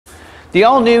The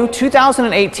all-new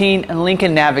 2018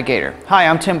 Lincoln Navigator. Hi,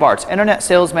 I'm Tim Bartz, Internet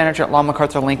Sales Manager at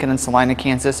McArthur Lincoln in Salina,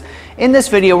 Kansas. In this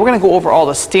video, we're going to go over all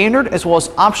the standard as well as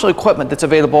optional equipment that's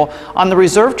available on the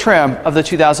reserve trim of the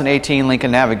 2018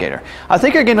 Lincoln Navigator. I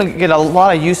think you're going to get a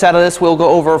lot of use out of this. We'll go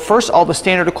over first all the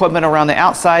standard equipment around the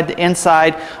outside, the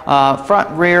inside, front,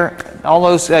 rear, all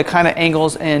those kind of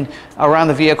angles and around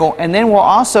the vehicle, and then we're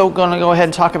also going to go ahead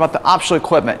and talk about the optional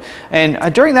equipment.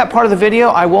 And during that part of the video,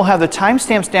 I will have the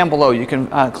timestamps down below. You can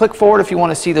click forward if you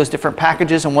want to see those different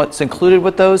packages and what's included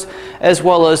with those, as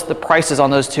well as the prices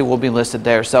on those two will be listed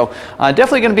there. So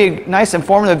definitely going to be a nice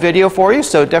informative video for you,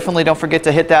 so definitely don't forget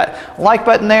to hit that like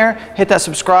button there, hit that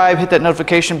subscribe, hit that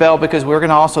notification bell, because we're going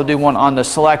to also do one on the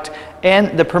Select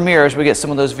and the Premier as we get some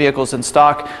of those vehicles in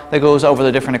stock that goes over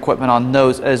the different equipment on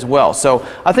those as well. So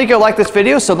I think you'll like this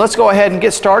video, so let's go ahead and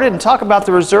get started and talk about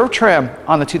the reserve trim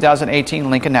on the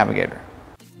 2018 Lincoln Navigator.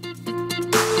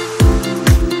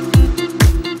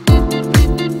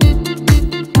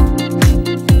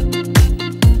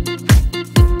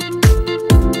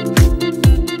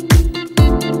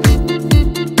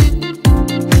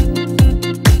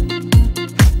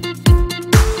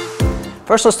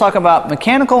 First, let's talk about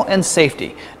mechanical and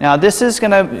safety. Now, this is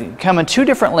going to come in two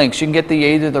different lengths. You can get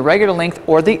either the regular length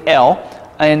or the L,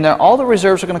 and all the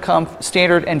reserves are going to come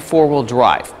standard and four-wheel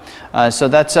drive. So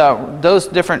that's those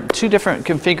two different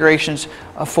configurations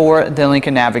for the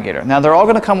Lincoln Navigator. Now, they're all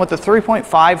going to come with a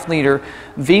 3.5-liter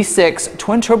V6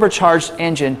 twin turbocharged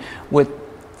engine with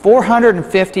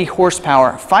 450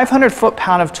 horsepower, 500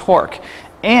 foot-pound of torque.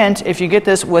 And if you get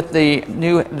this with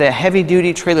the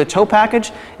heavy-duty trailer tow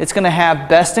package, it's going to have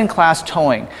best-in-class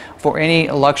towing for any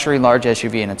luxury large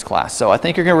SUV in its class. So I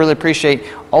think you're going to really appreciate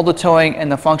all the towing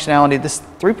and the functionality. This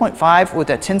 3.5 with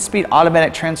that 10-speed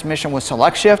automatic transmission with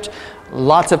select shift,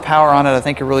 lots of power on it. I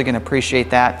think you're really going to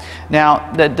appreciate that.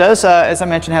 Now, that does, as I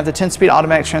mentioned, have the 10-speed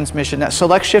automatic transmission. That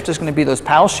select shift is going to be those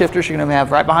paddle shifters you're going to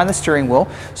have right behind the steering wheel.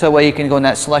 So that way you can go in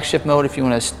that select shift mode if you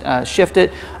want to shift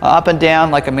it up and down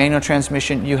like a manual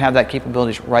transmission. You have that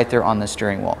capability right there on the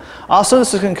steering wheel. Also,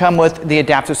 this is going to come with the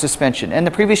adaptive suspension. In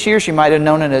the previous years, you might have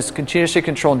known it as continuously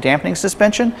controlled dampening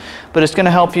suspension, but it's going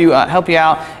to help you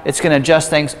out. It's going to adjust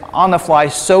things on the fly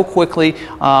so quickly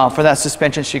for that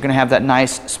suspension, so you're going to have that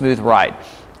nice smooth ride.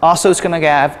 Also, it's going to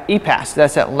have EPAS.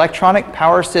 That's that electronic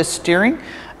power assist steering.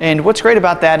 And what's great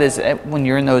about that is when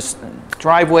you're in those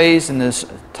driveways and those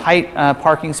tight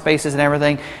parking spaces and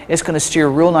everything, it's going to steer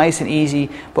real nice and easy.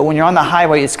 But when you're on the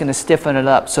highway, it's going to stiffen it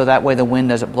up so that way the wind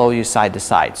doesn't blow you side to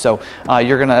side. So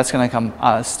that's going to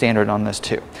come standard on this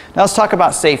too. Now let's talk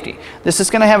about safety. This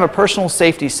is going to have a personal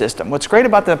safety system. What's great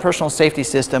about the personal safety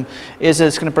system is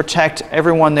it's going to protect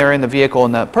everyone there in the vehicle.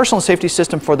 And the personal safety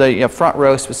system for the front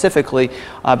row specifically,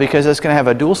 because it's going to have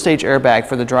a dual stage airbag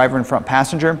for the driver and front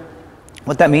passenger.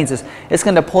 What that means is it's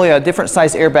going to deploy a different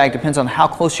size airbag, depends on how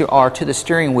close you are to the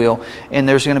steering wheel, and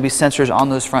there's going to be sensors on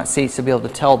those front seats to be able to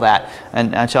tell that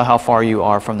and tell how far you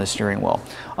are from the steering wheel.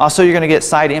 Also, you're going to get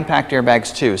side impact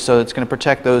airbags too, so it's going to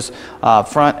protect those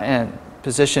front and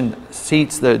positioned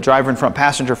seats, the driver and front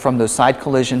passenger, from those side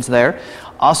collisions there.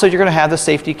 Also, you're going to have the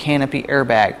safety canopy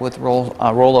airbag with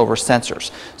rollover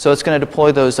sensors. So it's going to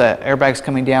deploy those airbags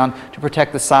coming down to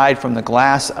protect the side from the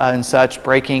glass and such,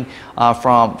 braking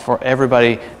for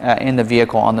everybody in the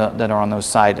vehicle that are on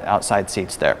those outside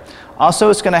seats there.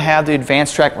 Also, it's going to have the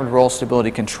advanced track with roll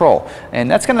stability control, and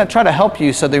that's going to try to help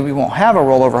you so that we won't have a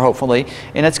rollover, hopefully,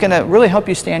 and it's going to really help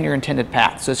you stay on your intended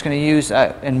path. So it's going to use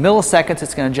in milliseconds,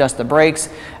 it's going to adjust the brakes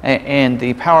and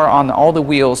the power on all the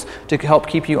wheels to help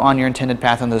keep you on your intended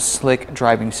path in those slick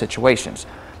driving situations.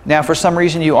 Now, for some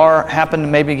reason you happen to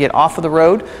maybe get off of the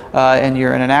road and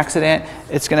you're in an accident,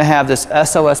 it's going to have this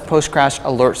SOS post-crash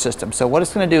alert system. So what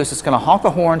it's going to do is it's going to honk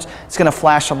the horns, it's going to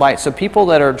flash a light, so people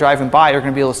that are driving by are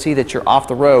going to be able to see that you're off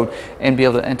the road and be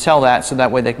able to tell that, so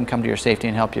that way they can come to your safety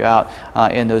and help you out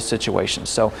in those situations.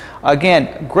 So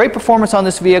again, great performance on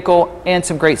this vehicle and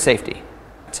some great safety.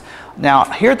 Now,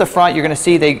 here at the front, you're going to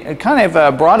see they kind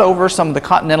of brought over some of the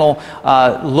Continental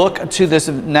look to this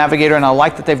Navigator, and I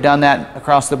like that they've done that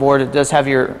across the board. It does have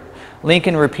your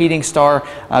Lincoln repeating star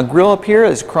grille up here.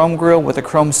 Is chrome grille with a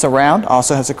chrome surround.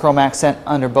 Also has a chrome accent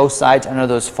under both sides under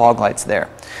those fog lights there.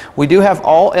 We do have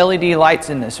all LED lights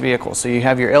in this vehicle. So you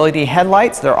have your LED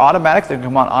headlights. They're automatic. They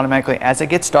come on automatically as it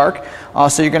gets dark.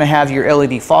 Also, you're going to have your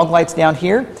LED fog lights down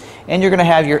here, and you're going to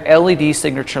have your LED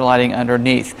signature lighting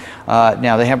underneath.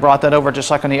 Now, they have brought that over just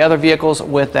like on the other vehicles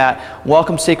with that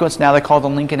welcome sequence. Now they call the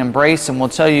Lincoln Embrace, and we'll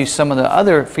tell you some of the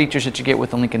other features that you get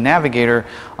with the Lincoln Navigator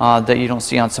that you don't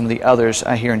see on some of the others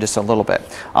here in just a little bit.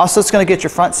 Also, it's going to get your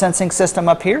front sensing system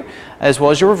up here, as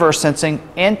well as your reverse sensing,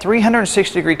 and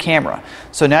 360-degree camera.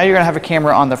 So now you're going to have a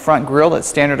camera on the front grille that's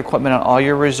standard equipment on all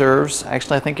your reserves.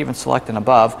 Actually, I think even select and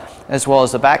above, as well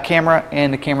as the back camera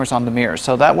and the cameras on the mirrors.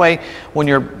 So that way, when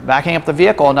you're backing up the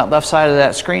vehicle on that left side of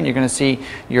that screen, you're going to see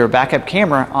your backup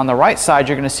camera. On the right side,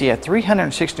 you're going to see a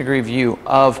 360-degree view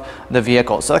of the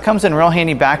vehicle. So that comes in real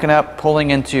handy backing up,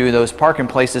 pulling into those parking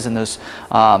places in those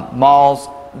malls,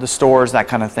 the stores, that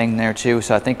kind of thing there too.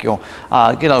 So I think you'll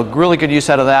get a really good use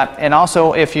out of that. And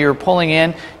also, if you're pulling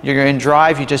in, you're in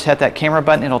drive, you just hit that camera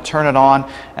button, it'll turn it on.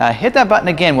 Hit that button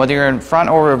again, whether you're in front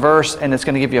or reverse, and it's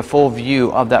going to give you a full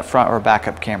view of that front or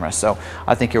backup camera. So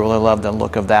I think you'll really love the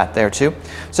look of that there too.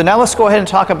 So now let's go ahead and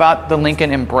talk about the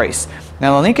Lincoln Embrace.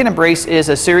 Now, the Lincoln Embrace is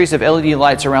a series of LED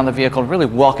lights around the vehicle to really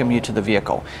welcome you to the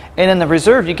vehicle. And in the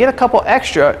Reserve, you get a couple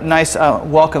extra nice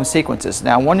welcome sequences.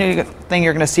 Now, one thing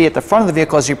you're going to see at the front of the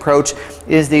vehicle as you approach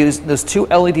is those two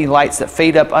LED lights that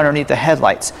fade up underneath the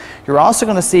headlights. You're also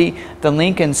going to see the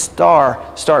Lincoln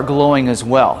Star start glowing as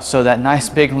well. So that nice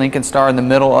big Lincoln Star in the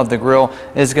middle of the grille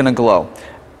is going to glow.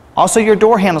 Also, your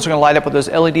door handles are going to light up with those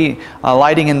LED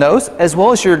lighting in those, as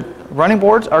well as your running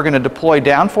boards are going to deploy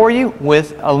down for you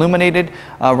with illuminated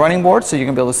running boards, so you're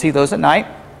going to be able to see those at night.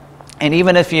 And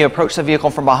even if you approach the vehicle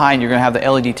from behind, you're going to have the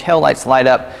LED tail lights light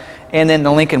up, and then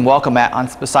the Lincoln welcome mat on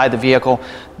beside the vehicle.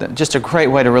 Just a great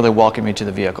way to really welcome you to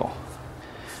the vehicle.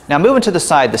 Now, moving to the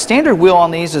side, the standard wheel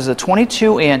on these is a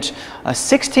 22-inch,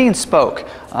 16-spoke,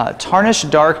 tarnished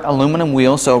dark aluminum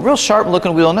wheel, so a real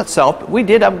sharp-looking wheel in itself. We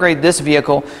did upgrade this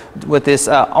vehicle with this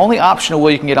only optional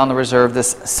wheel you can get on the Reserve,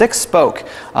 this 6-spoke,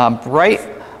 bright,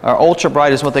 or ultra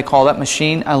bright is what they call that,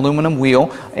 machine aluminum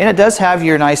wheel, and it does have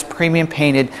your nice premium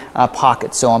painted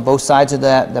pockets. So on both sides of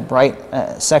the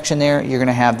bright section there, you're going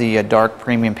to have the dark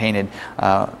premium painted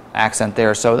accent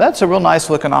there. So that's a real nice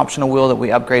looking optional wheel that we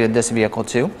upgraded this vehicle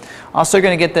to. Also, you're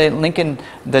going to get the Lincoln,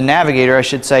 the Navigator, I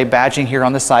should say, badging here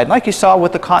on the side, like you saw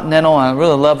with the Continental. And I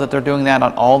really love that they're doing that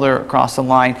on all their across the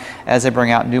line as they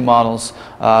bring out new models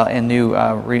and new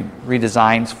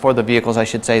redesigns for the vehicles, I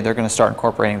should say. They're going to start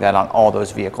incorporating that on all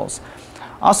those vehicles.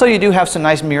 Also, you do have some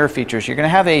nice mirror features. You're going to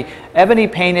have a ebony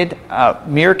painted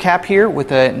mirror cap here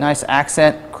with a nice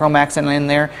accent, chrome accent in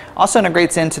there. Also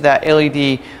integrates into that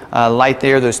LED light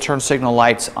there, those turn signal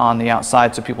lights on the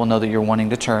outside so people know that you're wanting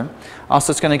to turn.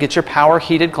 Also, it's going to get your power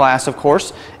heated glass, of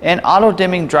course, and auto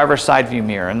dimming driver side view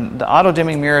mirror. And the auto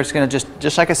dimming mirror is going to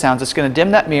just like it sounds, it's going to dim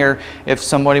that mirror if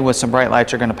somebody with some bright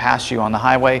lights are going to pass you on the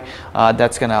highway.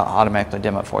 That's going to automatically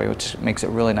dim it for you, which makes it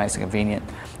really nice and convenient.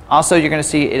 Also, you're going to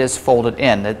see it is folded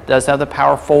in. It does have the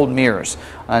power fold mirrors.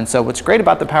 And so what's great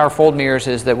about the power fold mirrors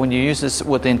is that when you use this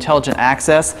with the intelligent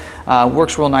access,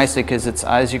 works real nicely because it's,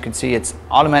 as you can see, it's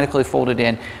automatically folded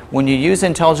in. When you use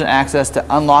intelligent access to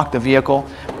unlock the vehicle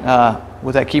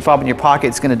with that key fob in your pocket,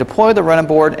 it's going to deploy the running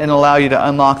board and allow you to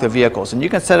unlock the vehicles. And you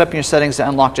can set up your settings to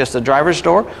unlock just the driver's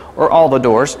door or all the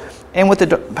doors. And with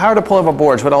the power deployable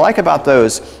boards, what I like about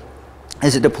those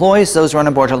is it deploys those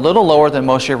running boards a little lower than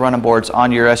most of your running boards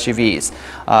on your SUVs.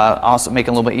 Also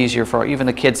making it a little bit easier for even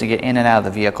the kids to get in and out of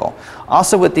the vehicle.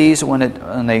 Also with these,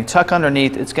 when they tuck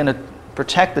underneath, it's going to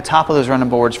protect the top of those running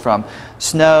boards from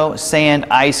snow, sand,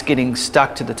 ice getting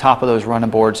stuck to the top of those running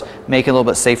boards, make it a little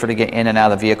bit safer to get in and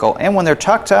out of the vehicle. And when they're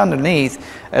tucked underneath,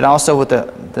 it also with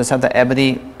does have the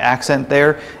ebony accent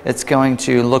there, it's going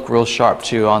to look real sharp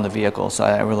too on the vehicle. So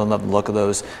I really love the look of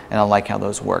those, and I like how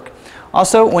those work.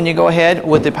 Also, when you go ahead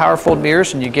with the power fold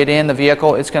mirrors and you get in the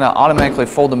vehicle, it's going to automatically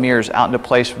fold the mirrors out into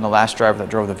place from the last driver that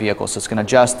drove the vehicle. So it's going to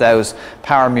adjust those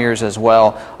power mirrors as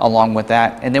well along with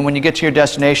that. And then when you get to your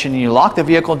destination and you lock the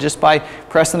vehicle just by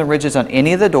pressing the ridges on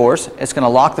any of the doors, it's going to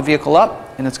lock the vehicle up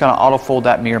and it's going to auto fold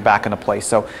that mirror back into place.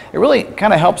 So it really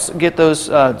kind of helps get those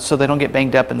so they don't get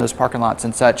banged up in those parking lots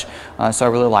and such. So I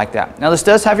really like that. Now this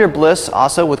does have your BLIS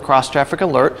also with cross traffic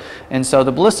alert. And so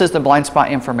the BLIS is the blind spot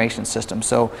information system.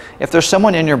 So if there's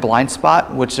someone in your blind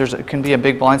spot, which can be a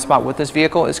big blind spot with this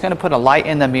vehicle, it's going to put a light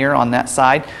in the mirror on that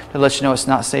side to let you know it's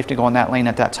not safe to go in that lane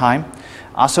at that time.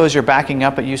 Also, as you're backing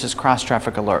up, it uses cross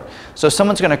traffic alert. So if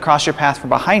someone's going to cross your path from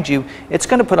behind you, it's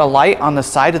going to put a light on the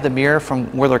side of the mirror from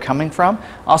where they're coming from.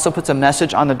 Also puts a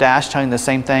message on the dash telling the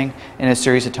same thing in a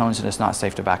series of tones that it's not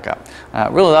safe to back up.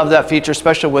 Really love that feature,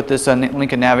 especially with this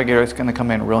Lincoln Navigator. It's going to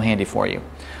come in real handy for you.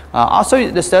 Also,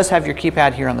 this does have your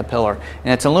keypad here on the pillar,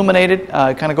 and it's illuminated. It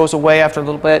kind of goes away after a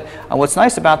little bit. What's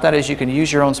nice about that is you can use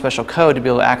your own special code to be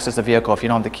able to access the vehicle if you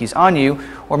don't have the keys on you,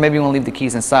 or maybe you want to leave the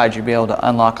keys inside. You'll be able to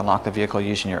unlock and lock the vehicle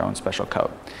using your own special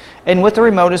code. And with the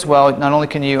remote as well, not only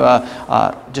can you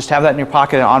just have that in your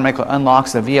pocket and automatically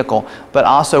unlocks the vehicle, but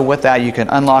also with that you can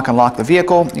unlock and lock the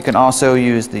vehicle. You can also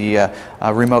use the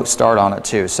remote start on it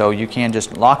too. So you can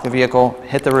just lock the vehicle,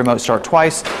 hit the remote start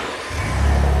twice,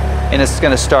 and it's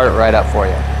going to start it right up for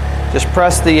you. Just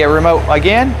press the remote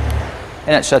again,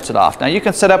 and it shuts it off. Now you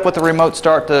can set up with the remote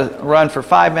start to run for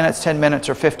 5 minutes, 10 minutes,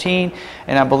 or 15,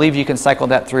 and I believe you can cycle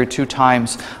that through 2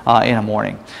 times in a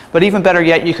morning. But even better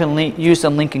yet, you can use the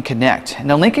Lincoln Connect. And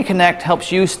the Lincoln Connect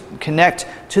helps you connect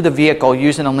to the vehicle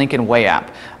using the Lincoln Way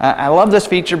app. I love this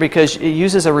feature because it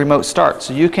uses a remote start.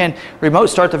 So you can remote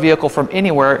start the vehicle from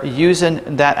anywhere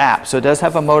using that app. So it does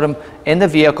have a modem in the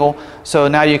vehicle. So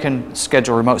now you can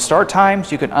schedule remote start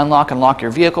times. You can unlock and lock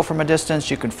your vehicle from a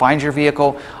distance. You can find your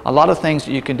vehicle. A lot of things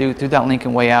that you can do through that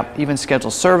Lincoln Way app. Even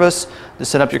schedule service to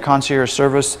set up your concierge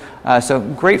service. So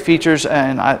great features,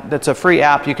 and that's a free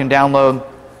app you can download.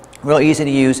 Real easy to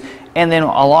use. And then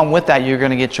along with that, you're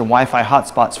going to get your Wi-Fi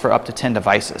hotspots for up to 10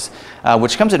 devices,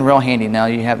 which comes in real handy. Now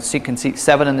you can seat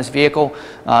 7 in this vehicle,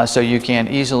 so you can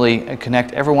easily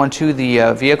connect everyone to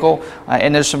the vehicle.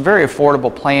 And there's some very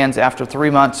affordable plans. After 3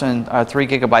 months and 3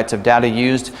 gigabytes of data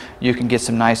used, you can get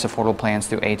some nice affordable plans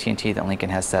through AT&T that Lincoln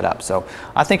has set up. So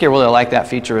I think you'll really like that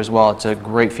feature as well. It's a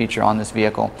great feature on this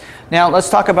vehicle. Now let's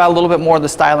talk about a little bit more of the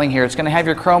styling here. It's going to have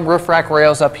your chrome roof rack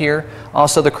rails up here,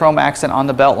 also the chrome accent on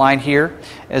the belt line here,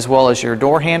 as well as your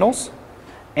door handles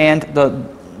and the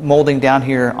molding down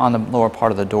here on the lower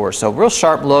part of the door. So real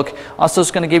sharp look. Also, it's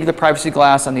going to give you the privacy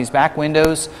glass on these back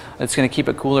windows. It's going to keep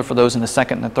it cooler for those in the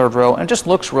second and the third row, and it just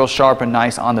looks real sharp and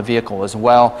nice on the vehicle as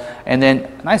well. And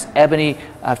then nice ebony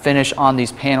finish on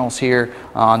these panels here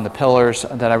on the pillars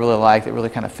that I really like, that really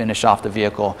kind of finish off the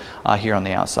vehicle here on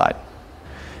the outside.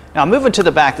 Now moving to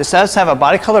the back, this does have a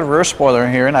body colored rear spoiler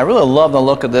here, and I really love the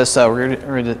look of this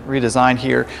redesign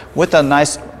here with a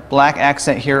nice black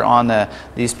accent here on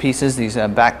these pieces, these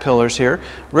back pillars here.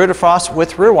 Rear defrost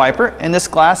with rear wiper, and this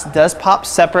glass does pop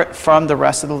separate from the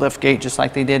rest of the lift gate, just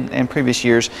like they did in previous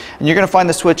years. And you're going to find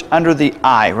the switch under the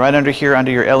eye, right under here,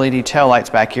 under your LED tail lights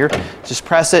back here. Just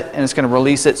press it, and it's going to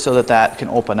release it so that that can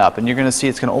open up. And you're going to see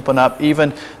it's going to open up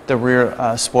even the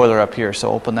rear spoiler up here.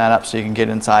 So open that up so you can get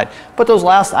inside. Put those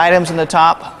last items in the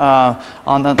top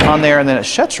on there, and then it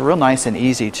shuts real nice and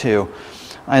easy too.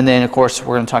 And then, of course,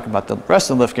 we're going to talk about the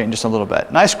rest of the liftgate in just a little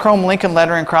bit. Nice chrome Lincoln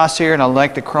lettering across here, and I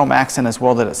like the chrome accent as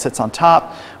well that it sits on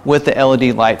top with the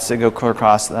LED lights that go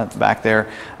across that back there,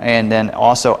 and then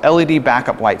also LED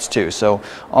backup lights too. So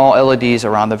all LEDs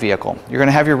around the vehicle. You're going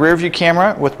to have your rear view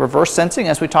camera with reverse sensing,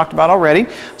 as we talked about already.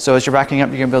 So as you're backing up,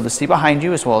 you're going to be able to see behind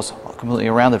you as well as completely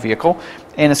around the vehicle,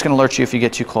 and it's going to alert you if you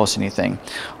get too close to anything.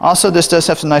 Also, this does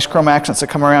have some nice chrome accents that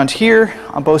come around here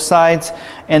on both sides,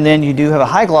 and then you do have a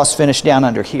high gloss finish down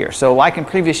under here. So like in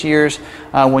previous years,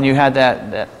 when you had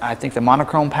that I think the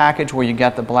monochrome package where you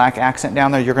got the black accent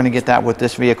down there, you're going to get that with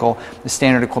this vehicle, the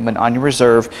standard equipment on your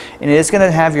reserve. And it is going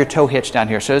to have your tow hitch down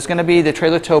here. So it's going to be the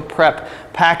trailer tow prep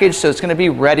package, so it's going to be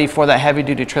ready for that heavy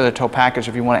duty trailer tow package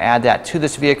if you want to add that to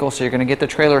this vehicle. So you're going to get the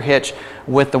trailer hitch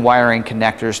with the wiring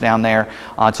connectors down there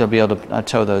to be able to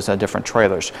tow those different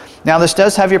trailers. Now this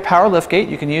does have your power liftgate.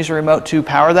 You can use your remote to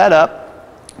power that up.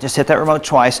 Just hit that remote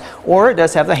twice, or it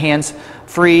does have the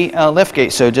hands-free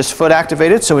liftgate, so just foot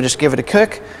activated. So we just give it a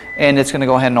kick, and it's going to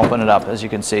go ahead and open it up, as you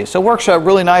can see. So it works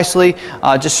really nicely,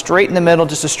 just straight in the middle,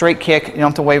 just a straight kick. You don't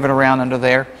have to wave it around under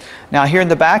there. Now here in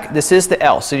the back, this is the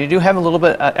L, so you do have a little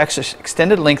bit extra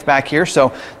extended length back here,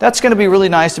 so that's going to be really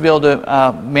nice to be able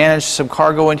to manage some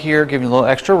cargo in here, give you a little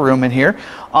extra room in here.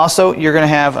 Also, you're going to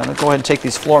have, I'm going to go ahead and take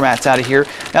these floor mats out of here.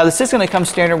 Now this is going to come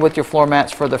standard with your floor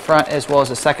mats for the front as well as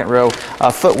the second row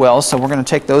footwells, so we're going to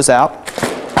take those out.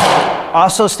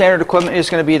 Also, standard equipment is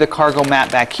going to be the cargo mat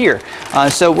back here.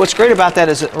 So what's great about that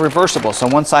is it's reversible. So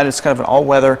one side is kind of an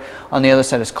all-weather, on the other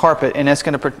side is carpet, and it's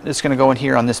going to go in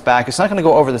here on this back. It's not going to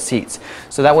go over the seats.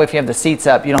 So that way, if you have the seats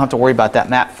up, you don't have to worry about that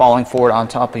mat falling forward on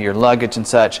top of your luggage and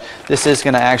such. This is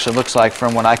going to actually, looks like,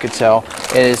 from what I could tell,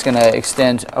 it is going to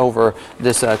extend over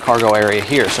this cargo area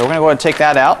here. So we're going to go ahead and take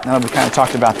that out. Now that we've kind of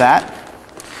talked about that,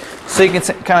 so you can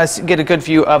kind of get a good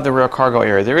view of the rear cargo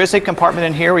area. There is a compartment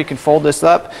in here where you can fold this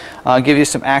up, give you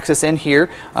some access in here.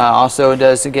 Also, it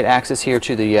does get access here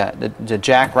to the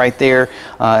jack right there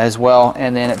as well.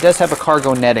 And then it does have a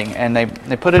cargo netting, and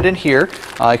they put it in here.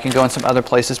 It can go in some other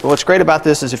places. But what's great about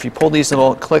this is if you pull these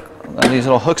little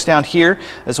hooks down here,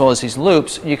 as well as these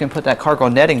loops, you can put that cargo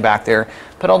netting back there.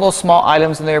 Put all those small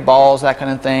items in there, balls, that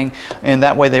kind of thing, and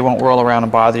that way they won't roll around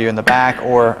and bother you in the back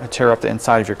or tear up the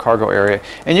inside of your cargo area.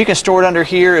 And you can store it under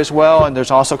here as well, and there's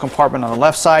also a compartment on the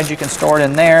left side. You can store it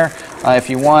in there if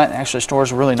you want. Actually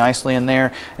stores really nicely in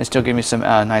there and still give me some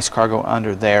nice cargo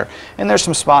under there. And there's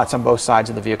some spots on both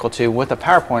sides of the vehicle too, with a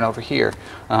PowerPoint over here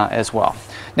as well.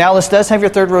 Now this does have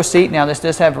your third row seat. Now this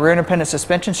does have rear independent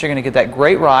suspension, so you're going to get that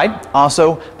great ride.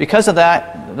 Also, because of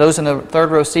that, those in the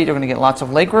third row seat are going to get lots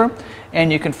of leg room,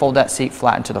 and you can fold that seat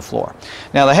flat into the floor.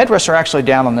 Now the headrests are actually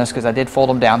down on this because I did fold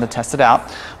them down to test it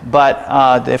out,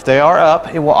 but if they are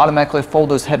up, it will automatically fold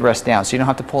those headrests down, so you don't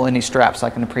have to pull any straps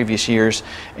like in the previous years,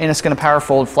 and it's going to power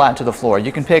fold flat to the floor.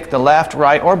 You can pick the left,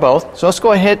 right, or both. So let's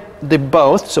go ahead and hit the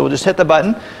both. So we'll just hit the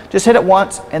button, just hit it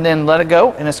once and then let it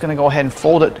go, and it's going to go ahead and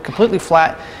fold it completely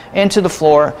flat into the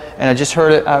floor. And I just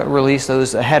heard it release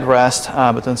those headrests,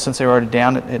 but then since they were already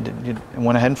down, it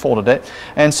went ahead and folded it.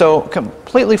 And so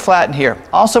completely flat in here.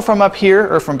 Also from up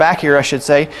here, or from back here I should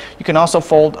say, you can also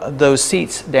fold those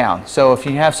seats down. So if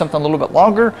you have something a little bit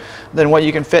longer than what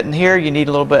you can fit in here, you need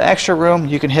a little bit extra room,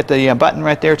 you can hit the button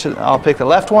right there. I'll pick the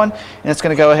left one, and it's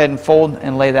going to go ahead and fold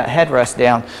and lay that headrest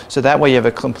down. So that way you have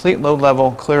a complete load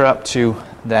level clear up to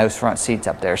those front seats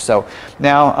up there. So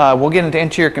now we'll get into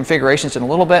interior configurations in a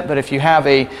little bit, but if you have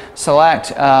a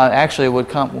Select, actually it would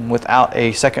come without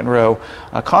a second row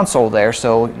console there,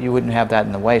 so you wouldn't have that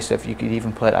in the way. So if you could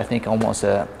even put, I think, almost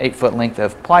a 8-foot length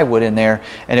of plywood in there,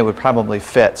 and it would probably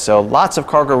fit. So lots of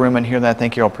cargo room in here that I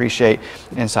think you'll appreciate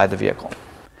inside the vehicle.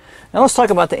 Now let's talk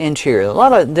about the interior. A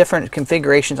lot of different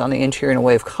configurations on the interior in a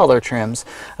way of color trims.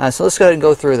 So let's go ahead and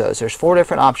go through those. There's 4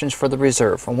 different options for the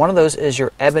Reserve. And one of those is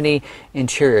your ebony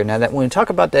interior. Now that when we talk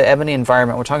about the ebony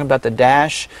environment, we're talking about the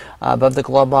dash above the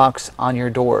glove box on your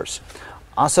doors.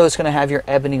 Also, it's going to have your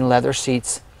ebony leather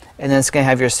seats, and then it's going to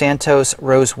have your Santos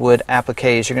rosewood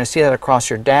appliques. You're going to see that across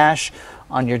your dash,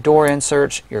 on your door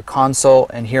inserts, your console,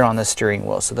 and here on the steering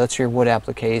wheel. So that's your wood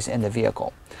appliques in the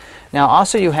vehicle. Now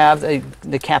also you have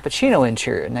the cappuccino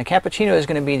interior. Now cappuccino is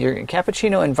going to be your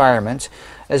cappuccino environment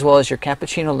as well as your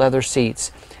cappuccino leather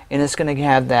seats, and it's going to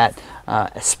have that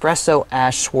espresso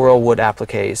ash swirl wood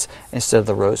appliques instead of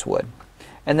the rosewood.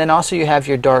 And then also you have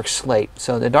your dark slate.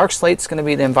 So the dark slate is going to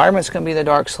be, the environment is going to be the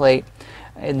dark slate,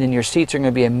 and then your seats are going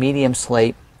to be a medium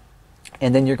slate,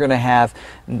 and then you're going to have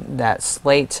that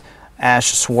slate ash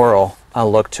swirl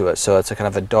look to it. So it's a kind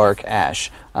of a dark ash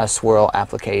swirl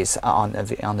appliques on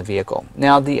the vehicle.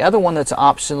 Now the other one that's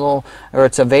optional, or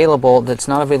it's available, that's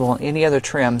not available in any other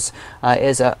trims,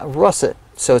 is a russet.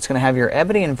 So it's going to have your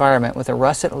ebony environment with a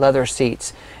russet leather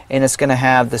seats, and it's going to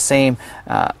have the same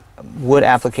wood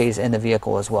appliques in the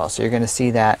vehicle as well. So you're going to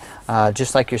see that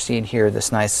just like you're seeing here,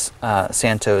 this nice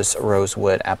Santos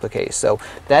rosewood appliques. So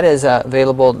that is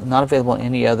available, not available in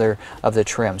any other of the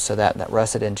trims. So that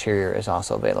russet interior is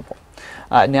also available.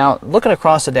 Now looking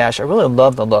across the dash, I really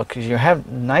love the look because you have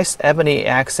nice ebony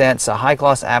accents, high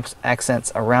gloss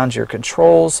accents around your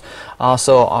controls,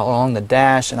 also along the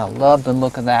dash, and I love the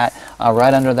look of that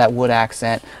right under that wood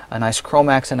accent. A nice chrome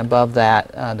accent above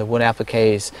that, the wood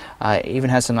appliques, even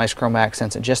has some nice chrome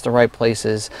accents in just the right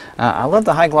places. I love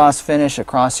the high gloss finish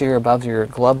across here above your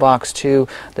glove box too,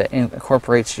 that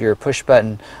incorporates your push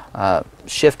button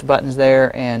shift buttons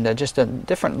there, and just a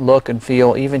different look and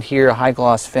feel. Even here, a high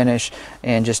gloss finish,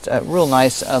 and just a real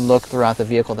nice look throughout the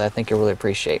vehicle that I think you'll really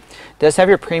appreciate. It does have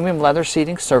your premium leather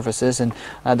seating surfaces, and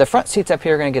the front seats up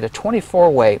here are going to get a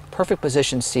 24-way perfect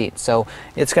position seat. So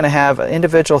it's going to have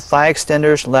individual thigh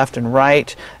extenders left and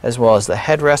right, as well as the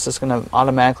headrest is going to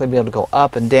automatically be able to go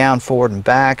up and down, forward and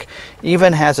back.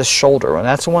 Even has a shoulder, and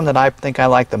that's the one that I think I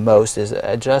like the most, is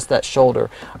adjust that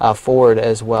shoulder forward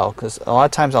as well, because a lot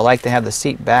of times I like to have the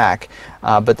seat back,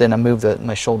 but then I move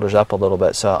my shoulders up a little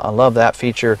bit. So I love that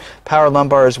feature. Power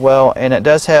lumbar as well, and it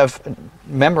does have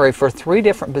memory for 3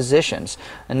 different positions,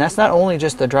 and that's not only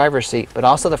just the driver's seat, but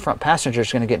also the front passenger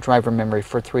is going to get driver memory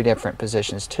for 3 different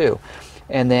positions too.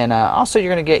 And then also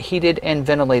you're going to get heated and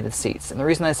ventilated seats. And the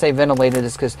reason I say ventilated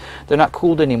is because they're not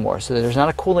cooled anymore. So there's not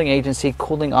a cooling agency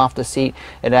cooling off the seat.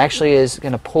 It actually is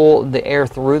going to pull the air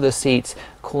through the seats,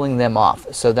 cooling them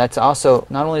off. So that's also,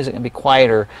 not only is it going to be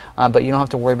quieter, but you don't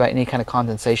have to worry about any kind of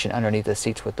condensation underneath the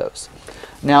seats with those.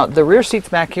 Now the rear seats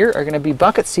back here are going to be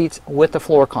bucket seats with the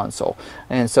floor console.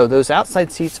 And so those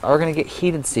outside seats are going to get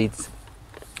heated seats.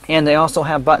 And they also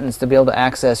have buttons to be able to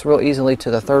access real easily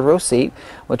to the third row seat,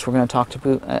 which we're going to talk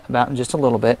about in just a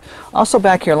little bit. Also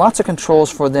back here, lots of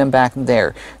controls for them back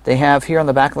there. They have here on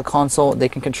the back of the console, they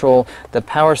can control the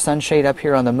power sunshade up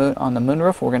here on the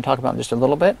moonroof. We're going to talk about in just a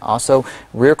little bit. Also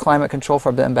rear climate control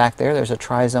for them back there. There's a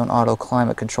tri-zone auto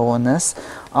climate control in this.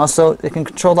 Also, they can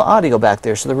control the audio back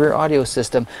there. So the rear audio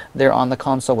system there on the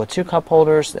console with 2 cup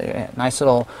holders. Nice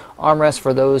little armrest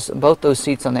for both those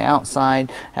seats on the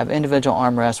outside. Have individual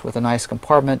armrests with a nice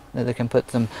compartment that they can put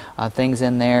some things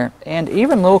in there, and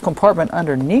even a little compartment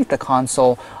underneath the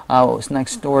console with a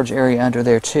nice storage area under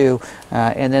there too.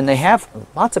 And then they have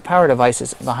lots of power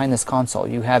devices behind this console.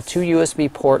 You have 2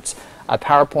 USB ports, a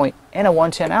PowerPoint, and a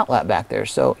 110 outlet back there.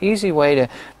 So easy way to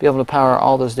be able to power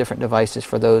all those different devices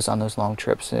for those on those long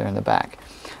trips there in the back.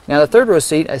 Now the third row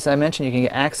seat, as I mentioned, you can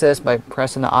get access by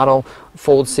pressing the auto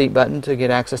fold seat button to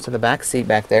get access to the back seat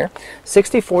back there.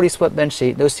 60/40 split bench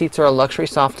seat. Those seats are a luxury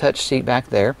soft touch seat back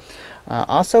there.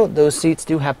 Also, those seats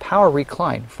do have power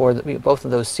recline for both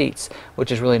of those seats, which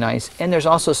is really nice. And there's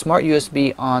also smart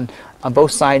USB on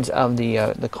both sides of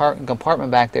the car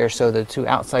compartment back there, so the 2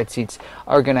 outside seats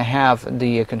are going to have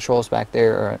the controls back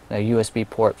there, or a USB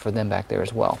port for them back there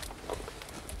as well.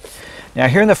 Now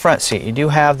here in the front seat, you do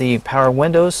have the power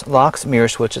windows, locks, mirror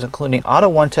switches, including auto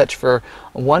one touch for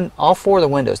all 4 of the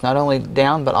windows, not only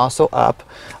down but also up,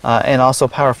 and also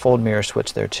power fold mirror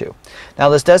switch there too. Now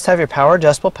this does have your power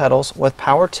adjustable pedals with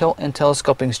power tilt and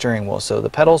telescoping steering wheel. So the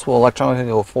pedals will electronically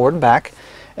go forward and back,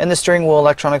 and the steering will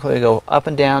electronically go up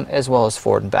and down as well as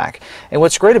forward and back. And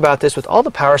what's great about this, with all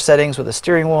the power settings, with the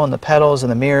steering wheel and the pedals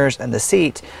and the mirrors and the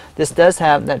seat, this does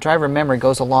have that driver memory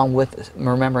goes along with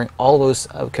remembering all those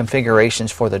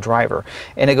configurations for the driver.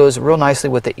 And it goes real nicely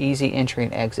with the easy entry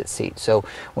and exit seat. So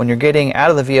when you're getting out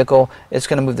of the vehicle, it's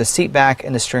going to move the seat back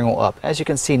and the steering wheel up. As you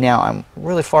can see now, I'm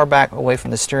really far back away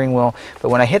from the steering wheel, but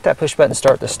when I hit that push button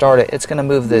start to start it, it's going to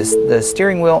move the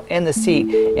steering wheel and the seat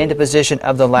into position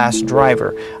of the last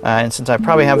driver. And since I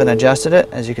probably haven't adjusted it,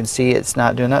 as you can see, it's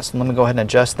not doing that. So let me go ahead and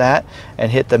adjust that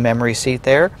and hit the memory seat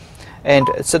there. And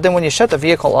so then when you shut the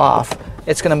vehicle off,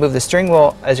 it's going to move the steering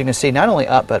wheel, as you can see, not only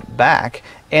up but back,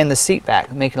 and the seat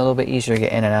back, making it a little bit easier to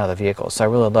get in and out of the vehicle. So I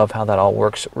really love how that all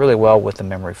works really well with the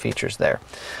memory features there.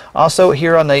 Also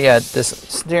here on the this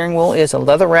steering wheel is a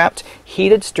leather wrapped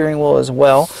heated steering wheel as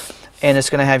well. And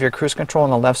it's going to have your cruise control on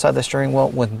the left side of the steering wheel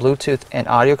with Bluetooth and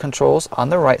audio controls on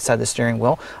the right side of the steering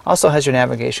wheel. Also has your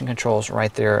navigation controls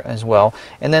right there as well.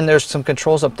 And then there's some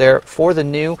controls up there for the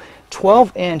new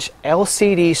 12-inch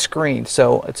LCD screen.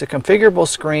 So it's a configurable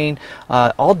screen,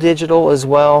 all digital as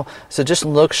well. So just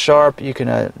looks sharp. You can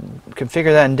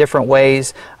configure that in different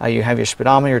ways. You have your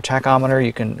speedometer, your tachometer.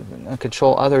 You can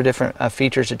control other different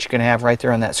features that you can have right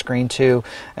there on that screen too.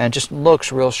 And it just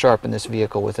looks real sharp in this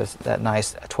vehicle with that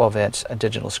nice 12-inch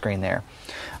digital screen there.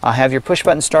 Have your push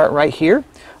button start right here.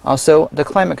 Also the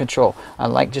climate control,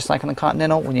 just like on the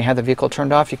Continental, when you have the vehicle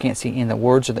turned off, you can't see any of the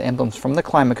words or the emblems from the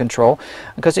climate control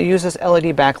because it uses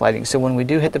LED backlighting. So when we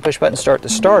do hit the push button start to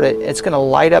start it, it's going to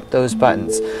light up those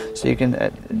buttons. So you can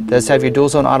it does have your dual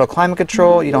zone auto climate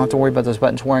control. You don't have to worry about those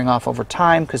buttons wearing off over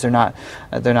time because they're not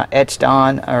etched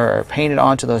on or painted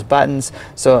onto those buttons.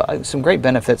 So some great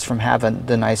benefits from having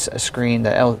the nice screen,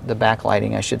 the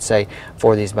backlighting, I should say,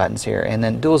 for these buttons here. And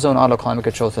then dual zone auto climate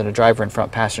control, so the driver and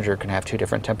front passenger can have 2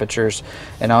 different temperatures.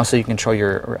 And also you control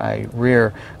your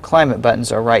rear climate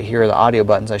buttons are right here. The audio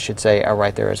buttons, I should say, are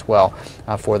right there as well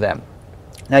for them.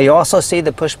 Now you also see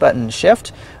the push button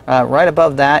shift right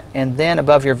above that, and then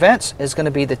above your vents is going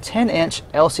to be the 10-inch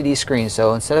LCD screen.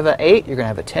 So instead of an 8, you're going to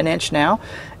have a 10-inch now,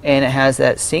 and it has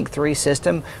that Sync 3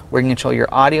 system where you can control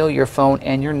your audio, your phone,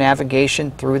 and your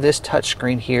navigation through this touch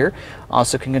screen here.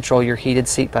 Also can control your heated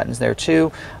seat buttons there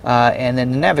too. And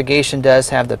then the navigation does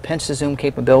have the pinch to zoom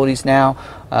capabilities now.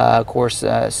 Of course,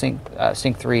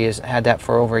 Sync 3 has had that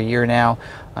for over a year now.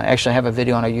 I actually have a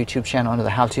video on our YouTube channel under the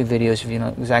how-to videos. If you know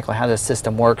exactly how the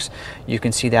system works, you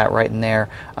can see that right in there.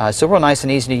 So real nice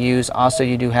and easy to use. Also,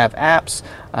 you do have apps,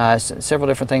 several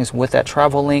different things with that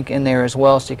travel link in there as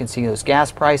well, so you can see those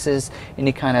gas prices,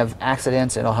 any kind of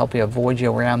accidents. It'll help you avoid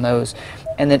you around those.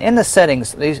 And then in the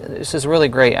settings, this is really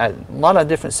great. A lot of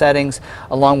different settings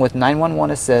along with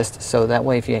 911 assist, so that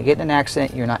way if you get in an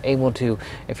accident, you're not able to,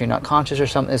 if you're not conscious or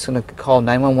something, it's going to call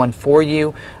 911 for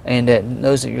you, and it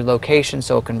knows your location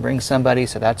so it can bring somebody,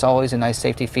 so that's always a nice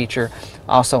safety feature.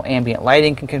 Also ambient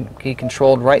lighting can be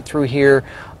controlled right through here.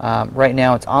 Right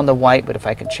now it's on the white, but if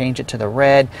I can change it to the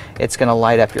red, it's going to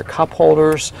light up your cup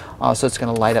holders. Also it's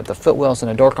going to light up the footwells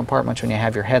and the door compartments when you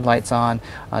have your headlights on.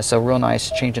 So real nice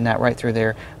changing that right through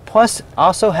there. Plus,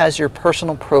 also has your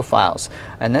personal profiles.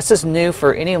 And this is new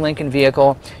for any Lincoln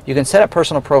vehicle. You can set up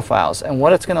personal profiles. And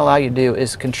what it's going to allow you to do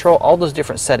is control all those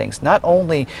different settings. Not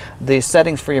only the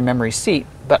settings for your memory seat,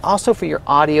 but also for your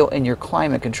audio and your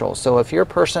climate controls. So if you're a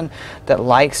person that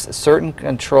likes certain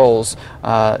controls,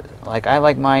 like I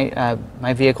like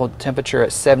my vehicle temperature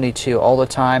at 72 all the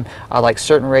time, I like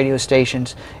certain radio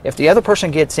stations. If the other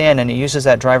person gets in and uses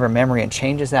that driver memory and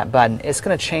changes that button, it's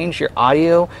going to change your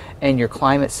audio and your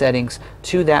climate settings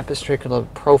to that particular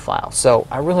profile. So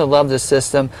I really love this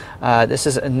system. This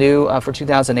is new for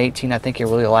 2018. I think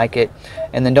you'll really like it.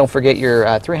 And then don't forget your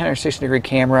 360-degree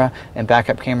camera and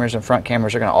backup cameras and front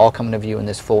cameras are going to all come into view in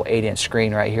this full 8-inch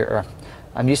screen right here. Or,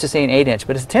 I'm used to saying 8-inch,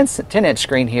 but it's a 10-inch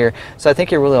screen here. So I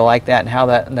think you'll really like that and how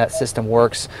that system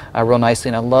works real nicely.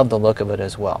 And I love the look of it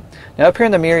as well. Now up here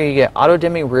in the mirror, you get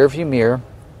auto-dimming rear view mirror.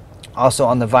 Also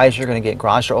on the visor, you're going to get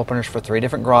garage door openers for 3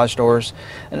 different garage doors.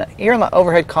 And here on the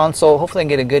overhead console, hopefully I can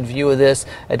get a good view of this.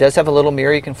 It does have a little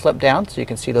mirror you can flip down, so you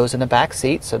can see those in the back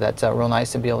seat. So that's real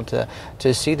nice to be able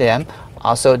to see them.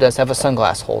 Also, it does have a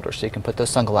sunglass holder, so you can put those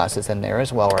sunglasses in there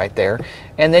as well right there.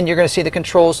 And then you're going to see the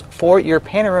controls for your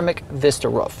panoramic vista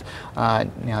roof.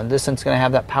 Now this one's going to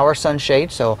have that power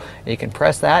sunshade, so you can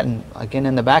press that. And again,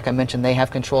 in the back, I mentioned they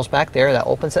have controls back there. That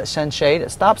opens that sunshade.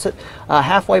 It stops it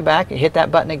halfway back. You hit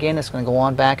that button again, it's going to go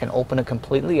on back and open it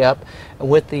completely up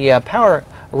with the power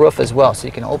roof as well. So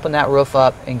you can open that roof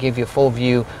up and give you a full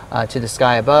view to the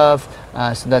sky above.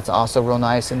 So that's also real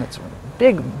nice, and it's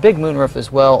big moonroof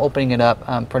as well, opening it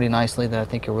up pretty nicely. That I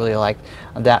think you'll really like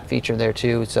that feature there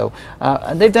too. So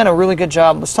they've done a really good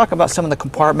job. Let's talk about some of the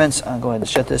compartments. I'll go ahead and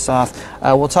shut this off.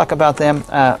 We'll talk about them.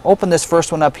 Open this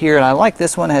first one up here, and I like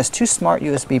this one. It has 2 smart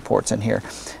USB ports in here.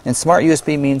 And smart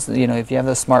USB means that, you know, if you have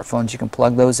those smartphones, you can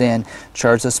plug those in,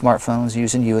 charge those smartphones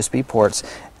using USB ports.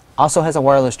 Also has a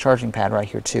wireless charging pad right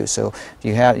here too. So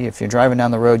if you're driving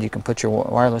down the road, you can put your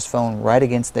wireless phone right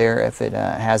against there if it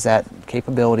has that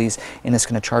capabilities, and it's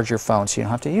going to charge your phone, so you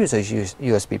don't have to use those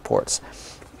USB ports.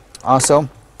 Also,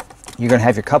 you're going to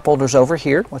have your cup holders over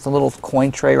here with a little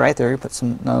coin tray right there. You put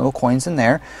some little coins in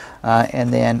there,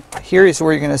 and then here is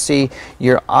where you're going to see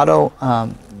your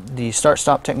auto the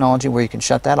start-stop technology, where you can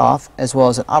shut that off, as well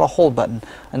as an auto hold button.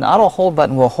 An auto hold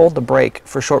button will hold the brake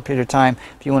for a short period of time.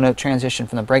 If you want to transition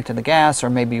from the brake to the gas, or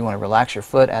maybe you want to relax your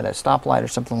foot at a stoplight or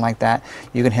something like that,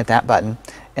 you can hit that button.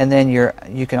 And then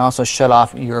you can also shut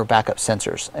off your backup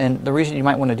sensors. And the reason you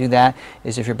might want to do that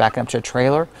is if you're backing up to a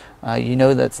trailer, you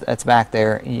know that's back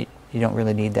there. You don't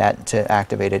really need that to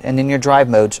activate it. And then your drive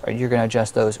modes, you're going to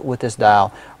adjust those with this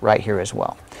dial right here as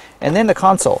well. And then the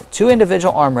console, 2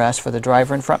 individual armrests for the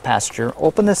driver and front passenger.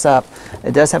 Open this up.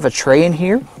 It does have a tray in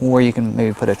here where you can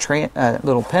maybe put a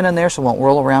little pin in there so it won't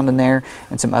roll around in there,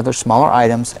 and some other smaller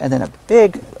items. And then a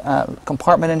big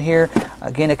compartment in here.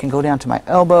 Again, it can go down to my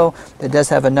elbow. It does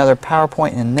have another power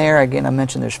point in there. Again, I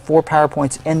mentioned there's 4 power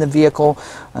points in the vehicle.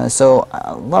 So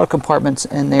a lot of compartments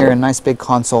in there, and a nice big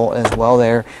console as well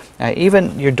there.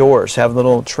 Even your doors have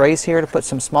little trays here to put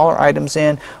some smaller items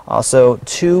in. Also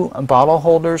 2 bottle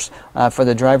holders for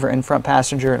the driver and front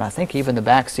passenger, and I think even the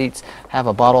back seats have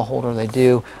a bottle holder. They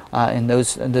do in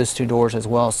those 2 doors as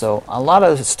well. So a lot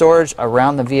of storage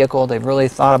around the vehicle. They've really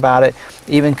thought about it.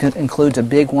 Even includes a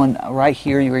big one right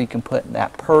here where you can put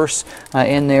that purse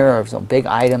in there, or some big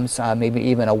items, maybe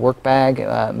even a work bag,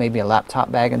 maybe a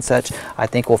laptop bag and such. I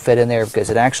think will fit in there because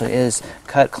it actually is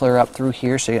cut clear up through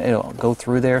here, so it'll go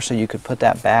through there. So you could put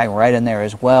that bag right in there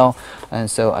as well. And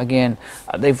so again,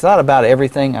 they've thought about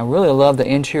everything. I really love the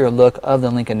interior look of the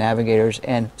Lincoln Navigators,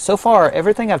 and so far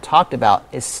everything I've talked about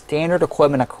is standard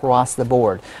equipment across the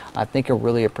board. I think you'll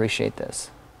really appreciate this.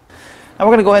 Now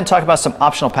we're going to go ahead and talk about some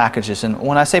optional packages, and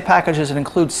when I say packages, it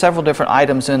includes several different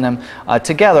items in them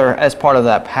together as part of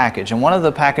that package. And one of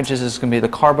the packages is going to be the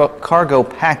cargo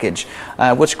package.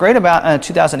 What's great about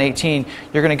 2018,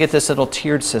 you're going to get this little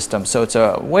tiered system. So it's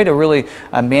a way to really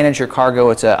manage your cargo.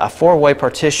 It's a 4-way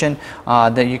partition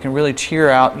that you can really tier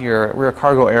out your rear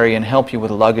cargo area and help you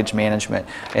with luggage management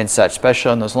and such,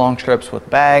 especially on those long trips with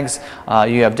bags.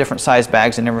 You have different size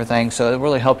bags and everything, so it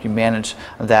really helps you manage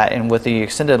that. And with the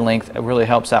extended length, it really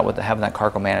helps out with having that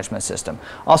cargo management system.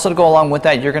 Also, to go along with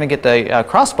that, you're going to get the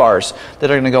crossbars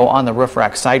that are going to go on the roof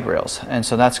rack side rails, and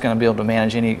so that's going to be able to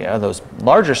manage any of those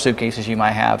larger suitcases you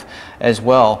might have as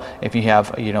well. If you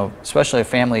have, you know, especially a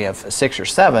family of 6 or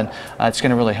 7, it's going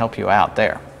to really help you out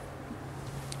there.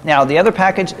 Now, the other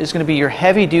package is going to be your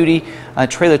heavy-duty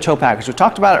trailer tow package. We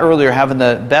talked about it earlier, having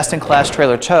the best-in-class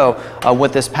trailer tow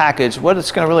with this package. What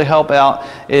it's going to really help out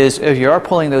is if you are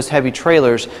pulling those heavy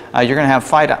trailers, you're going to have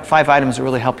five items that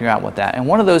really help you out with that. And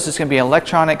one of those is going to be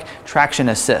electronic traction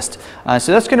assist.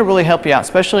 So that's going to really help you out,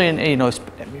 especially in, you know, if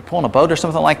you're pulling a boat or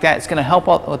something like that. It's going to help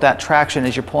out with that traction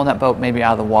as you're pulling that boat maybe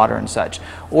out of the water and such,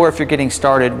 or if you're getting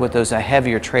started with those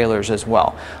heavier trailers as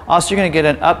well. Also, you're going to get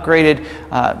an upgraded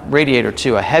radiator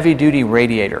too, a heavy-duty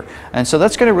radiator, and so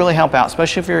that's going to really help out,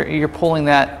 especially if you're pulling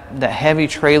that heavy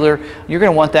trailer. You're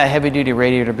going to want that heavy-duty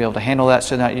radiator to be able to handle that,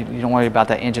 so that you don't worry about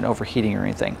that engine overheating or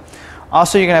anything.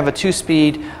 Also, you're going to have a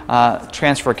 2-speed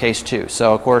transfer case too.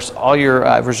 So of course, all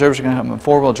your reserves are going to have a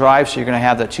 4-wheel drive, so you're going to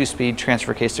have that 2-speed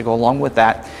transfer case to go along with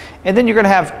that. And then you're going to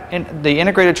have the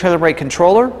integrated trailer brake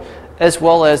controller, as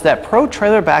well as that Pro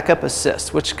Trailer Backup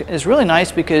Assist, which is really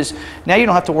nice because now you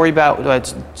don't have to worry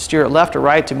about steer it left or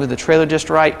right to move the trailer just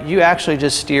right. You actually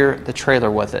just steer the trailer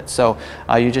with it. So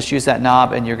you just use that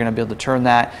knob and you're going to be able to turn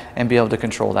that and be able to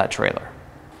control that trailer.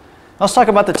 Let's talk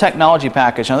about the technology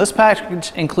package. Now, this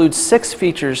package includes 6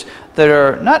 features that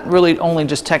are not really only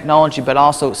just technology, but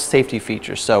also safety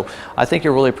features. So I think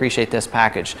you'll really appreciate this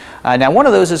package. Now, one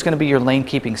of those is going to be your lane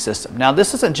keeping system. Now,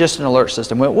 this isn't just an alert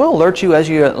system. It will alert you as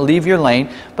you leave your lane,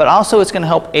 but also it's going to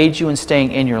help aid you in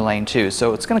staying in your lane too.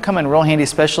 So it's going to come in real handy,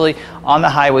 especially on the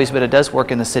highways, but it does work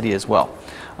in the city as well.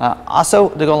 Also,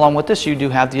 to go along with this, you do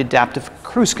have the adaptive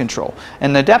cruise control.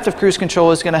 And the adaptive cruise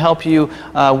control is going to help you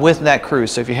with that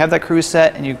cruise. So if you have that cruise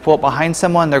set and you pull up behind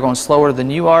someone, they're going slower than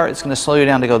you are, it's going to slow you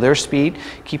down to go their speed,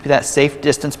 keep you that safe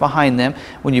distance behind them.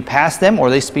 When you pass them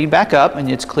or they speed back up and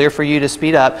it's clear for you to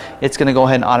speed up, it's going to go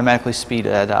ahead and automatically speed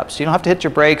it up. So you don't have to hit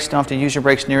your brakes, don't have to use your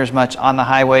brakes near as much on the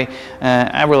highway.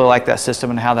 I really like that system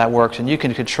and how that works. And you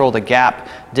can control the gap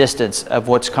distance of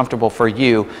what's comfortable for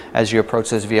you as you approach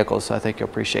those vehicles. So I think you'll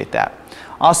appreciate that.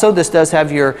 Also, this does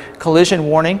have your collision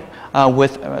warning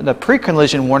with the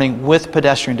pre-collision warning with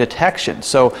pedestrian detection.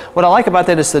 So what I like about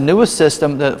that is the newest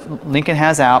system that Lincoln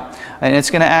has out, and it's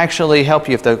going to actually help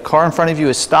you if the car in front of you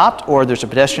is stopped or there's a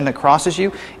pedestrian that crosses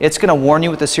you. It's going to warn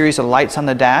you with a series of lights on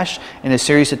the dash and a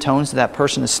series of tones that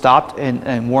person is stopped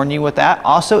and warn you with that.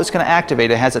 Also, it's going to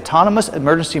activate. It has autonomous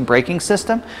emergency braking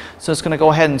system, so it's going to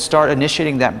go ahead and start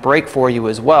initiating that brake for you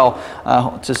as well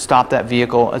to stop that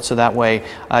vehicle, so that way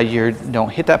you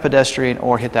don't hit that pedestrian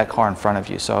or hit that car in front of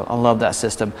you. So I love that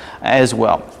system as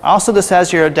well. Also, this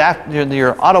has your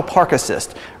auto park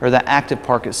assist, or the active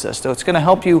park assist. So it's going to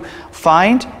help you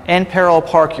find and parallel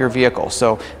park your vehicle.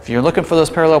 So if you're looking for those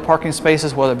parallel parking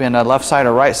spaces, whether it be on the left side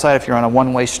or right side, if you're on a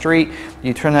one-way street,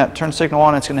 you turn that turn signal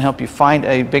on, it's going to help you find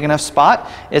a big enough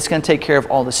spot. It's going to take care of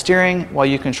all the steering while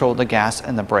you control the gas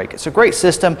and the brake. It's a great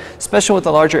system, especially with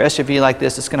a larger SUV like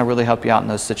this. It's going to really help you out in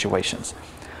those situations.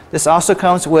 This also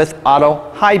comes with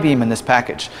auto high beam in this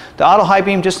package. The auto high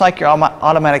beam, just like your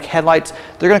automatic headlights,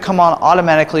 they're going to come on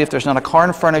automatically if there's not a car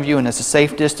in front of you and it's a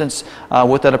safe distance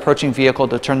with that approaching vehicle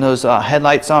to turn those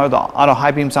headlights on, or the auto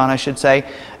high beams on, I should say.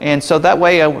 And so that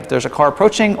way, if there's a car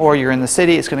approaching or you're in the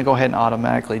city, it's going to go ahead and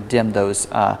automatically dim those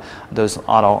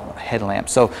auto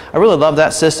headlamps. So I really love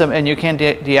that system, and you can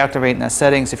deactivate in the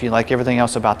settings if you like everything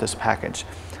else about this package.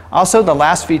 Also, the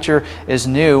last feature is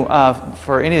new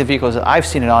for any of the vehicles that I've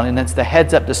seen it on, and it's the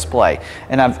heads-up display.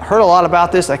 And I've heard a lot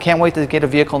about this. I can't wait to get a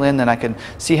vehicle in and I can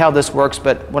see how this works.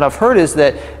 But what I've heard is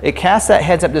that it casts that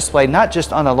heads-up display not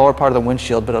just on the lower part of the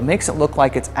windshield, but it makes it look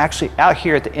like it's actually out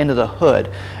here at the end of the hood.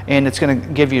 And it's going to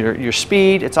give you your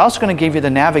speed. It's also going to give you the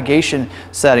navigation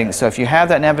settings. So if you have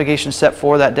that navigation set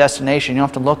for that destination, you don't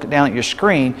have to look down at your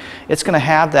screen. It's going to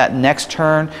have that next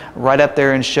turn right up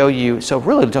there and show you. So it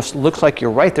really just looks like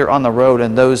you're right there on the road,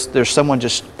 and there's someone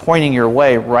just pointing your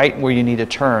way right where you need to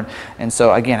turn. And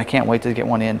so again, I can't wait to get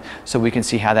one in so we can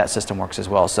see how that system works as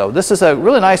well. So this is a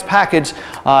really nice package,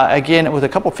 again, with a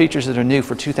couple features that are new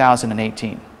for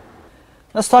 2018.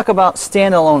 Let's talk about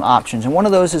standalone options, and one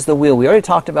of those is the wheel. We already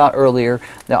talked about earlier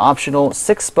the optional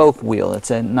 6-spoke wheel.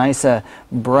 It's a nice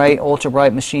bright, ultra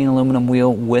bright machine aluminum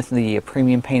wheel with the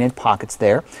premium painted pockets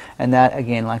there, and that,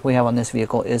 again, like we have on this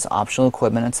vehicle, is optional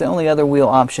equipment. It's the only other wheel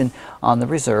option on the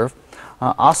Reserve.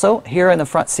 Also, here in the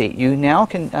front seat, you now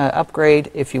can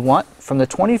upgrade, if you want, from the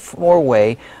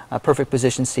 24-way perfect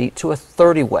position seat to a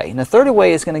 30-way. And the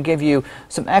 30-way is going to give you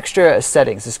some extra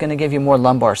settings. It's going to give you more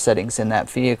lumbar settings in that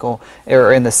vehicle,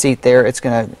 or in the seat there. It's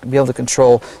going to be able to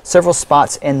control several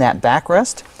spots in that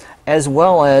backrest, as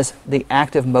well as the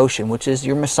active motion, which is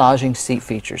your massaging seat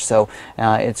feature. So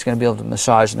it's going to be able to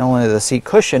massage not only the seat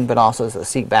cushion, but also the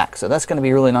seat back. So that's going to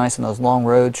be really nice on those long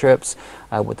road trips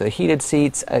with the heated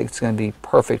seats. It's going to be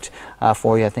perfect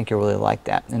for you. I think you'll really like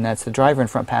that. And that's the driver and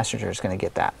front passenger is going to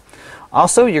get that.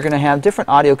 Also, you're going to have different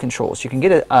audio controls. You can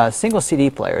get a single CD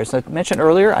player. As I mentioned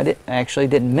earlier, I actually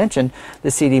didn't mention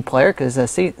the CD player because a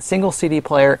single CD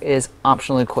player is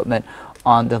optional equipment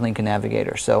on the Lincoln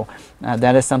Navigator. So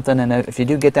that is something, and if you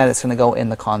do get that, it's going to go in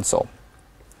the console.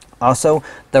 Also,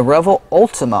 the Revel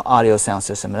Ultima audio sound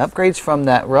system. It upgrades from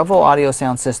that Revel audio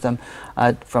sound system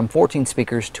from 14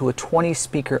 speakers to a 20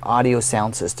 speaker audio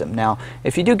sound system. Now,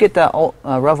 if you do get the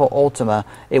Revel Ultima,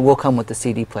 it will come with the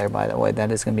CD player, by the way.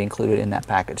 That is going to be included in that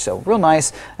package. So real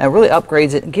nice, and really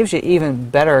upgrades it and gives you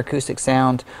even better acoustic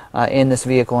sound in this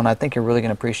vehicle, and I think you're really going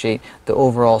to appreciate the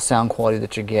overall sound quality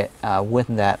that you get with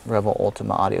that Revel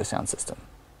Ultima audio sound system.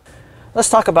 Let's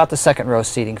talk about the second row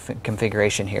seating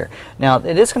configuration here. Now,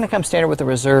 it is going to come standard with the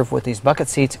Reserve with these bucket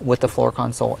seats with the floor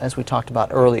console, as we talked about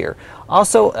earlier.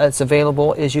 Also, it's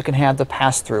available is you can have the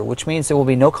pass-through, which means there will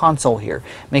be no console here,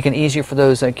 making it easier for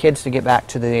those kids to get back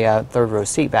to the third row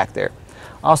seat back there.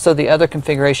 Also, the other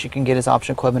configuration you can get as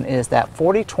option equipment is that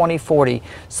 40-20-40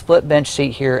 split bench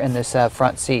seat here in this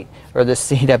front seat, or this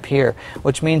seat up here,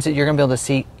 which means that you're going to be able to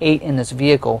seat 8 in this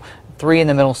vehicle, 3 in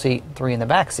the middle seat, 3 in the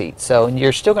back seat. So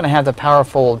you're still going to have the power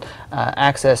fold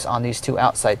access on these 2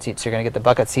 outside seats. You're going to get the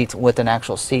bucket seats with an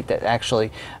actual seat that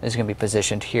actually is going to be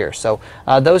positioned here. So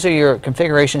those are your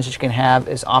configurations that you can have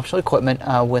as optional equipment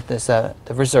with this the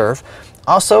Reserve.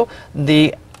 Also,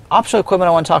 the optional equipment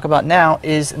I want to talk about now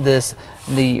is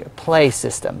the Play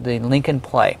system, the Lincoln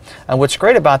Play. What's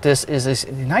great about this is these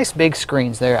nice big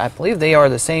screens there. I believe they are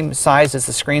the same size as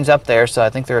the screens up there, so I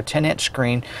think they're a 10-inch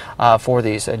screen for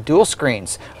these dual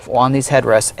screens on these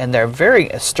headrests, and they're very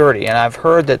sturdy, and I've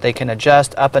heard that they can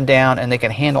adjust up and down and they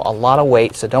can handle a lot of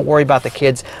weight, so don't worry about the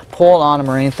kids pulling on them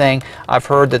or anything. I've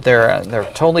heard that they're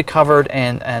totally covered,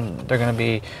 and they're going to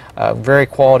be very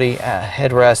quality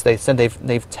headrests. They said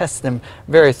they've tested them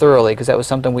very thoroughly, because that was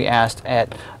something we asked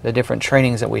at the different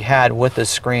trainings that we had with the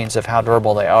screens of how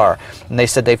durable they are, and they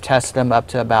said they've tested them up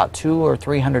to about 200 or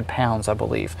 300 pounds, I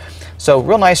believe. So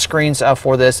real nice screens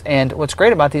for this, and what's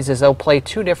great about these is they'll play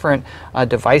 2 different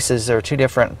devices or 2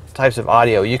 different types of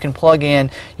audio. You can plug in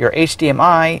your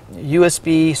HDMI,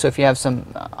 USB, so if you have some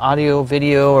audio,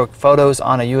 video, or photos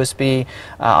on a USB,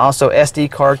 also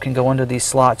SD card can go into these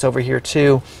slots over here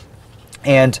too.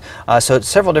 And so it's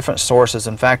several different sources.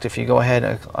 In fact, if you go ahead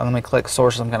and let me click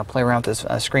sources, I'm going to play around with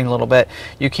this screen a little bit.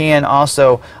 You can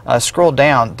also scroll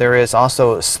down. There is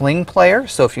also a Sling player.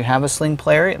 So if you have a Sling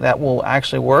player, that will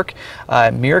actually work.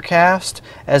 Miracast,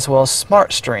 as well as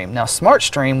Smart Stream. Now, Smart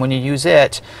Stream, when you use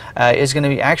it, is going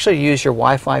to actually use your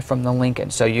Wi-Fi from the Lincoln.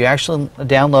 So you actually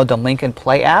download the Lincoln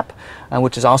Play app,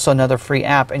 which is also another free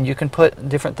app, and you can put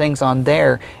different things on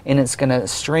there, and it's going to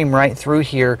stream right through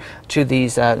here to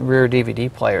these rear DVD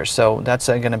players. So that's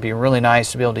going to be really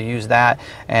nice to be able to use that,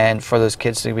 and for those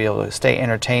kids to be able to stay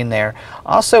entertained there.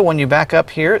 Also, when you back up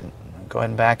here, go ahead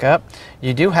and back up,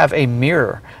 you do have a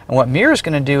mirror. And what mirror is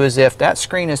going to do is if that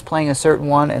screen is playing a certain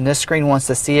one and this screen wants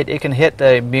to see it, it can hit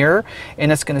the mirror and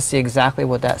it's going to see exactly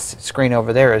what that screen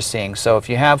over there is seeing. So if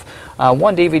you have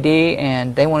one DVD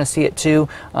and they want to see it too,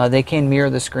 they can mirror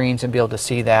the screens and be able to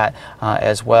see that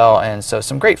as well. And so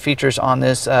some great features on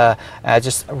this. I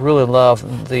just really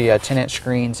love the 10-inch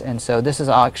screens, and so this is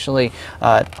actually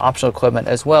optional equipment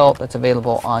as well that's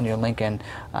available on your Lincoln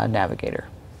Navigator.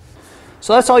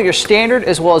 So that's all your standard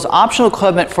as well as optional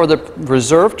equipment for the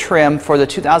Reserve trim for the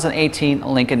 2018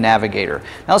 Lincoln Navigator.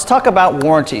 Now let's talk about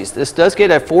warranties. This does get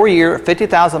a 4-year,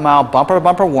 50,000-mile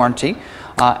bumper-to-bumper warranty,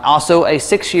 also a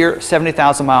 6-year,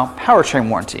 70,000-mile powertrain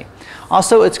warranty.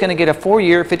 Also, it's going to get a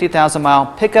 4-year,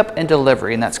 50,000-mile pickup and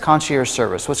delivery, and that's concierge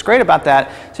service. What's great about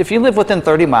that is if you live within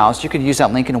 30 miles, you could use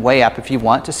that Lincoln Way app if you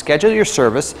want to schedule your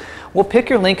service. We'll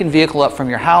pick your Lincoln vehicle up from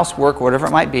your house, work, whatever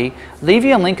it might be, leave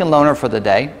you a Lincoln loaner for the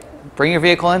day, bring your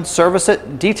vehicle in, service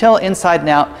it, detail it inside and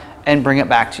out, and bring it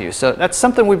back to you. So that's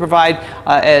something we provide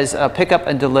as a pickup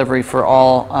and delivery for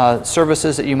all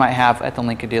services that you might have at the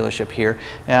Lincoln dealership here.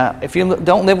 If you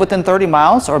don't live within 30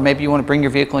 miles, or maybe you want to bring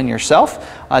your vehicle in yourself,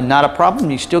 not a problem.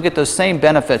 You still get those same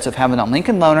benefits of having a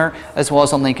Lincoln loaner as well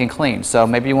as a Lincoln Clean. So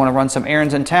maybe you want to run some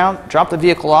errands in town, drop the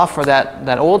vehicle off for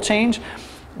that oil change.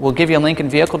 We'll give you a Lincoln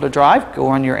vehicle to drive, go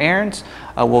on your errands.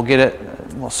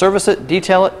 We'll service it,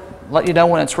 detail it, let you know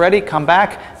when it's ready, come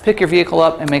back, pick your vehicle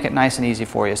up, and make it nice and easy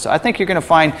for you. So I think you're going to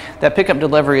find that pickup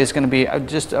delivery is going to be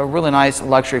just a really nice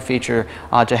luxury feature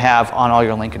to have on all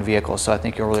your Lincoln vehicles. So I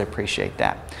think you'll really appreciate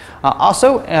that.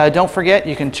 Also, don't forget,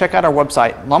 you can check out our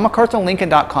website,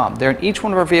 McArthurLincoln.com. There in each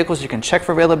one of our vehicles, you can check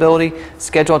for availability,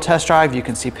 schedule a test drive, you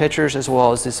can see pictures, as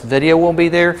well as this video will be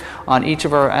there on each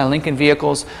of our Lincoln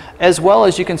vehicles, as well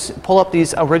as you can pull up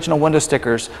these original window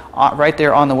stickers right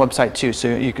there on the website too.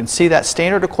 So you can see that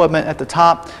standard equipment at the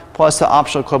top, plus the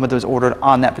optional equipment that was ordered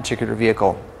on that particular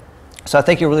vehicle. So I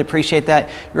think you'll really appreciate that.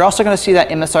 You're also going to see that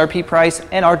MSRP price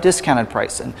and our discounted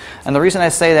price. And the reason I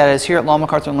say that is here at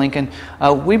McArthur and Lincoln,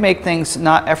 we make things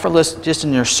not effortless just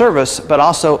in your service, but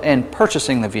also in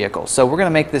purchasing the vehicle. So we're going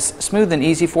to make this smooth and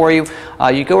easy for you.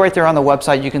 You go right there on the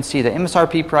website, you can see the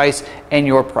MSRP price and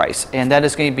your price. And that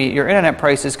is going to be, your internet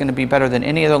price is going to be better than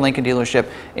any other Lincoln dealership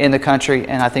in the country.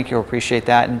 And I think you'll appreciate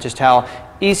that and just how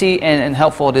easy and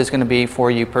helpful it is going to be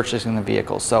for you purchasing the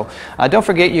vehicle. So don't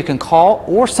forget, you can call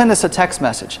or send us a text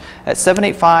message at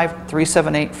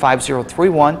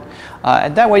 785-378-5031.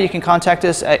 And that way you can contact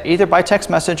us either by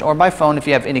text message or by phone if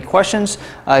you have any questions,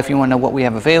 if you want to know what we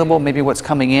have available, maybe what's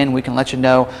coming in, we can let you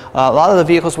know. A lot of the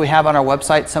vehicles we have on our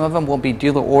website, some of them will be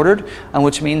dealer ordered,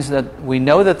 which means that we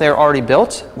know that they're already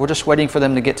built. We're just waiting for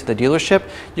them to get to the dealership.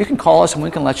 You can call us and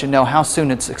we can let you know how soon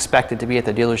it's expected to be at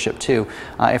the dealership too,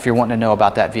 if you're wanting to know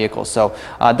about that vehicle. So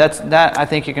that I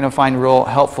think you're going to find real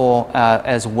helpful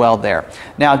as well there.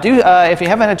 Now if you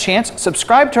haven't had a chance,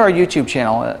 subscribe to our YouTube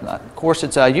channel. Of course,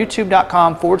 it's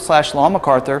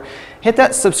youtube.com/LawMcArthur. Hit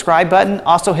that subscribe button,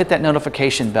 also hit that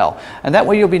notification bell, and that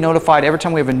way you'll be notified every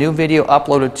time we have a new video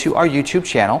uploaded to our YouTube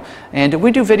channel. And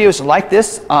we do videos like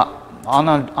this on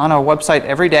our website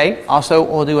every day. Also,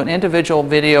 we'll do an individual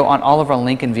video on all of our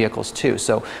Lincoln vehicles too.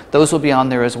 So those will be on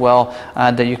there as well,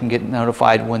 that you can get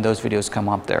notified when those videos come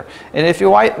up there. And if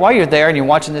while you're there and you're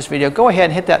watching this video, go ahead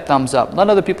and hit that thumbs up. Let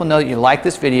other people know that you like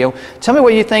this video. Tell me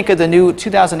what you think of the new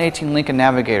 2018 Lincoln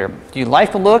Navigator. Do you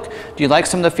like the look? Do you like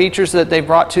some of the features that they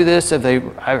brought to this?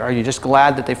 Are you just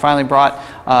glad that they finally brought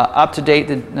up to date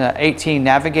the 18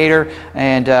 Navigator?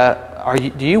 And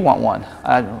do you want one?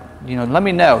 Let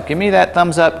me know. Give me that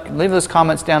thumbs up. Leave those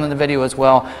comments down in the video as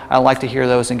well. I'd like to hear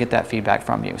those and get that feedback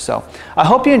from you. So I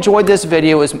hope you enjoyed this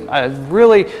video. I'm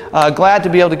really glad to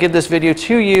be able to give this video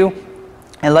to you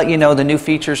and let you know the new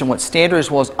features and what's standard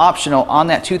as well as optional on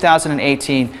that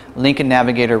 2018 Lincoln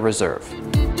Navigator Reserve.